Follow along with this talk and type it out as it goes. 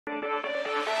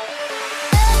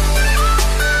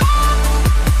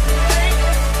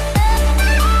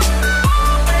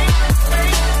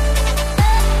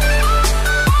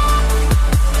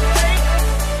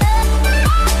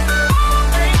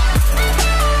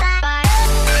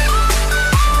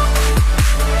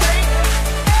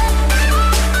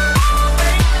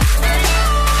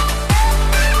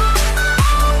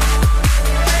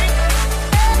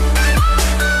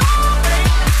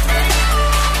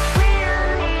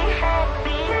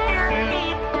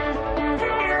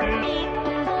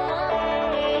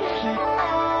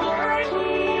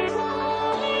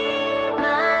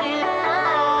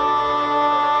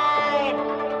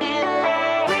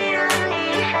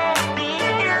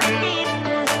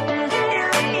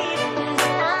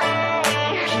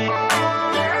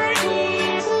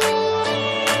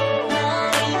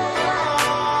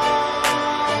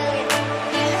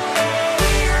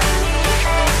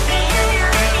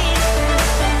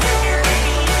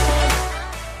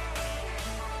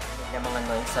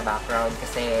sa background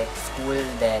kasi school,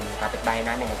 then kapitbahay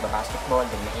namin nagba-basketball,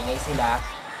 then maingay sila.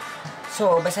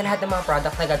 So, basta lahat ng mga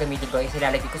product na gagamitin ko is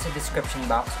ilalagay ko sa description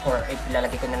box or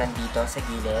ilalagay ko na lang dito sa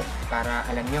gilid para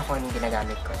alam nyo kung anong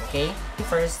ginagamit ko, okay?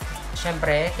 First,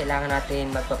 syempre, kailangan natin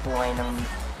magpapungay ng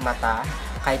mata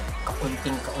kahit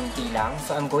kaunting-kaunti lang.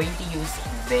 So, I'm going to use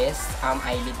this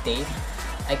eyelid tape.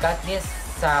 I got this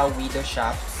sa Wedo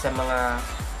shop, sa mga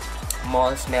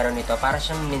malls meron ito. Para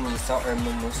siyang miniso or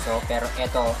minuso, pero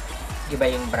ito, iba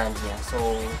yung brand niya. So,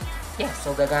 yeah.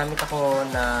 So, gagamit ako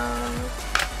ng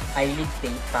eyelid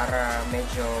tape para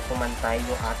medyo pumantay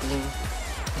yung ating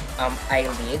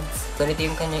eyelids. Ganito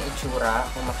yung kanyang itsura,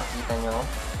 kung makakita nyo.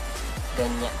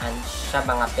 Ganyan siya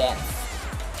mga best.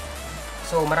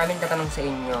 So, maraming tatanong sa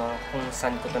inyo kung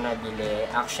saan ko ito nabili.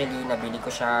 Actually, nabili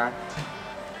ko siya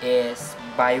is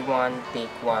buy one,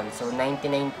 take one. So,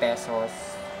 99 pesos.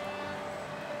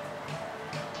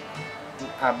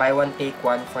 Buy one, take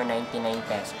one for 99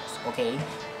 pesos. Okay?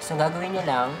 So, gagawin nyo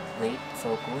lang. Wait,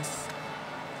 focus.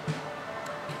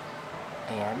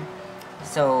 Ayan.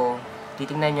 So,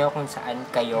 titingnan nyo kung saan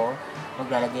kayo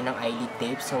maglalagay ng eyelid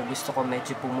tape. So, gusto ko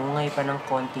medyo pumungay pa ng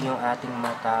konti yung ating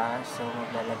mata. So,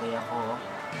 maglalagay ako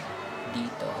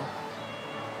dito.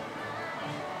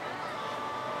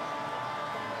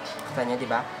 Kita nyo,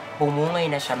 diba? Pumungay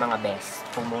na siya mga best.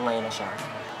 Pumungay na siya.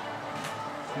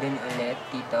 Then, ulit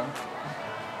dito.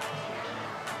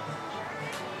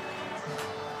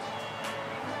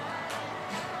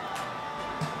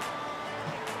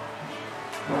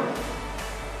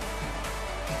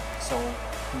 So,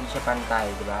 hindi siya pantay,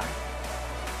 di ba?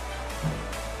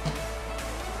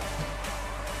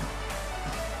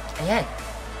 Ayan.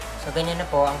 So, ganyan na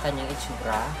po ang kanyang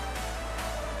itsura.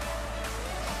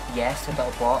 Yes,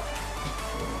 totoo po.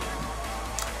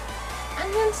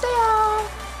 Ayan sa'yo!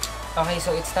 Okay,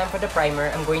 so it's time for the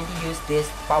primer. I'm going to use this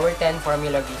Power 10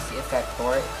 Formula VC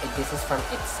Effector. This is from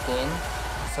It's Skin.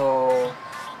 So,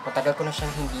 matagal ko na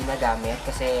siyang hindi nagamit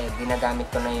kasi ginagamit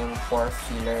ko na yung pore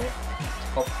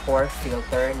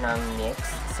filter ng NYX.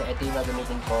 So, ito yung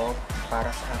gagamitin ko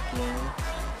para sa aking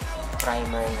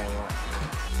primer ngayon.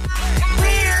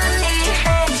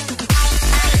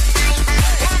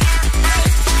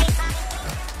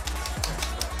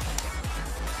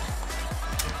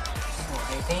 So,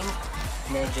 I think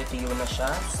medyo tuyo na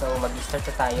siya. So, mag-start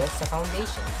na tayo sa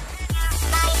foundation.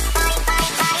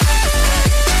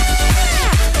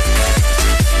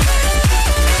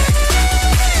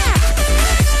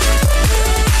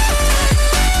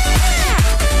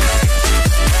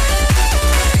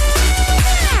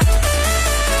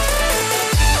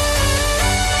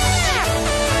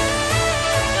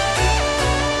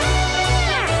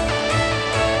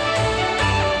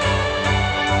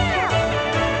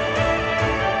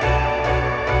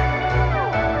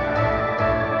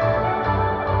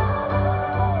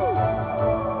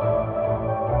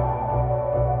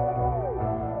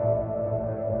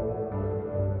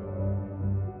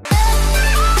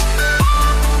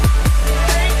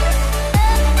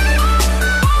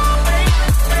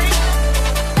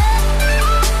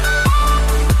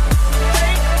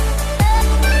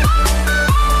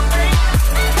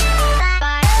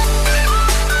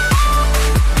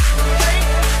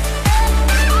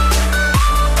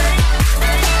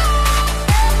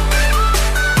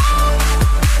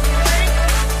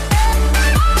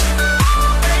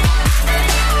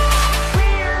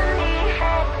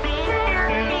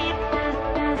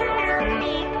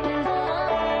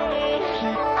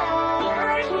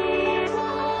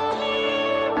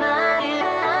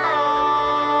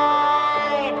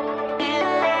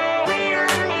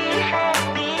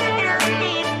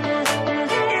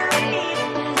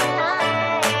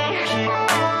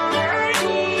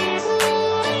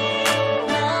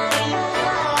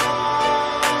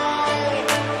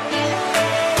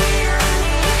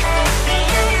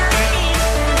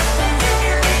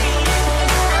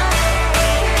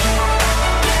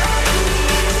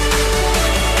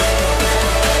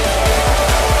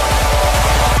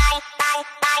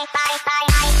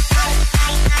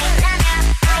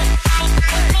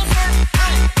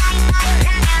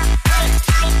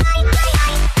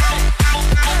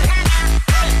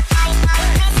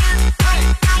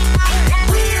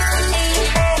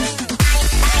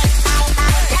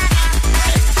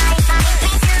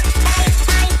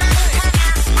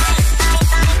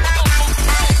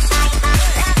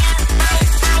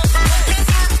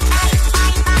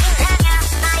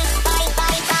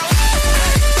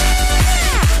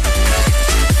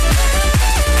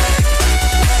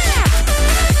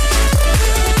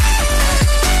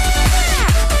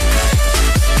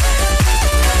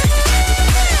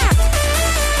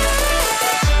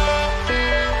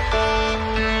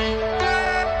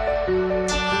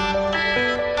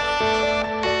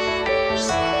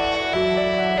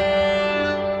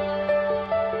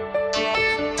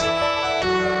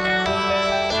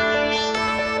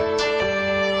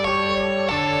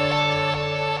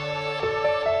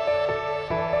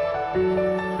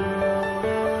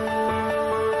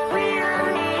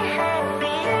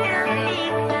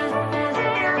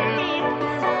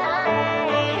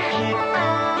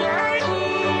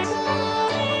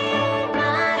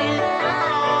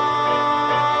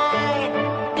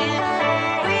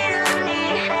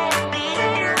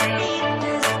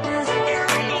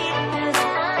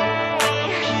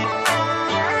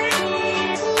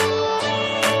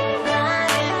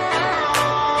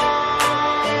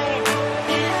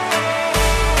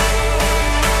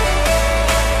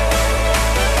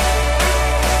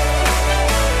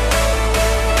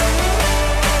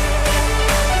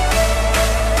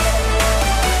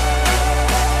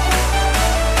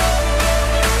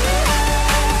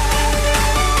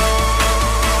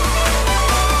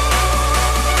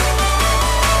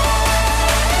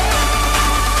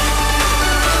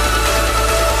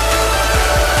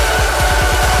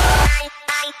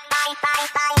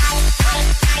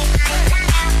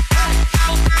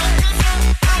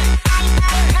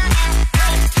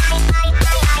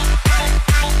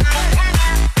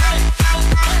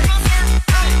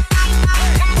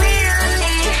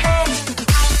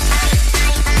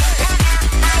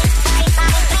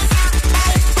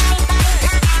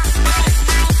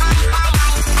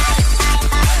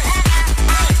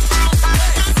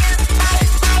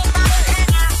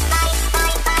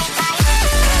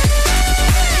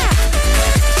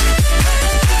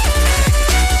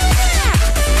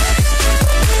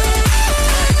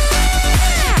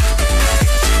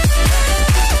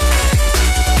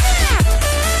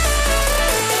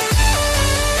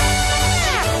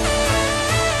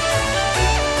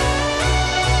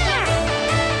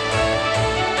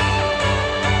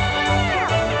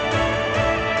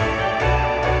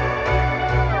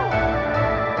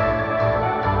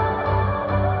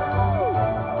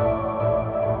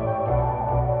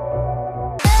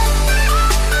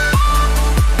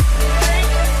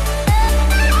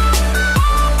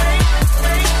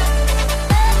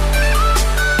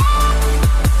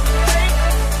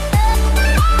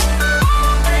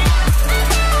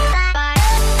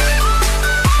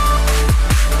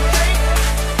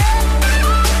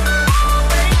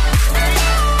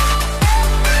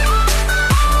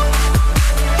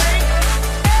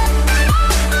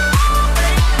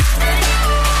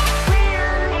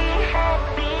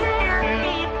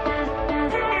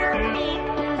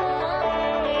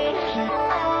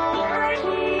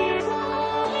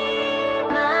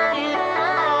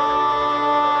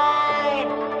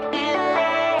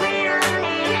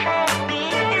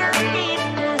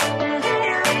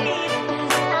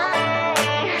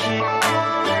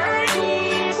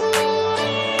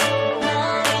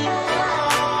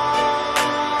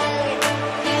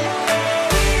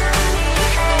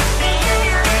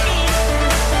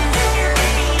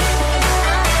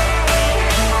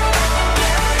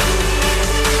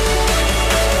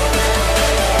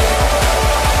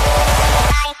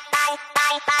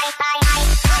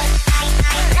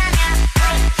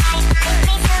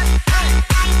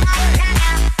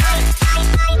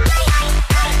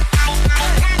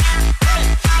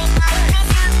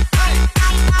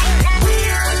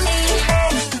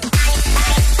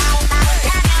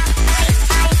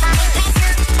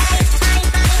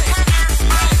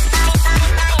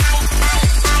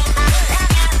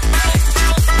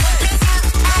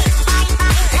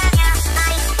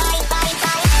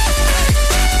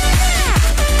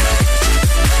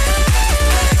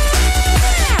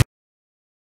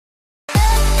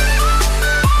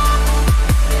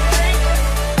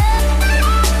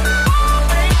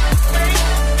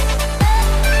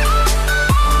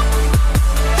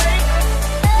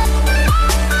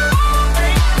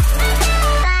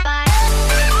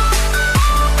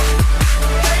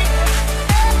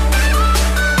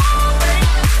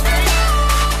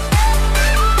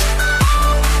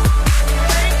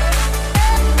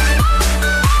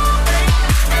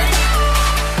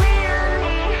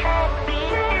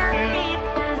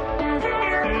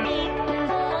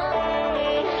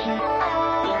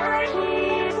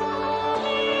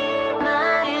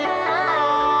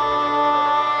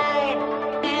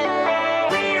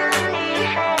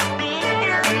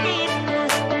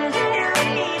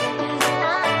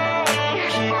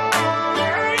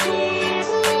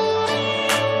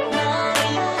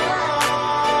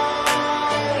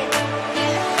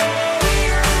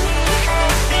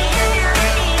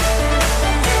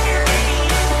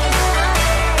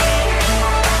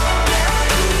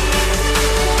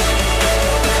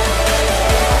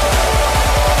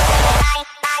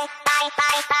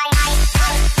 bye, bye.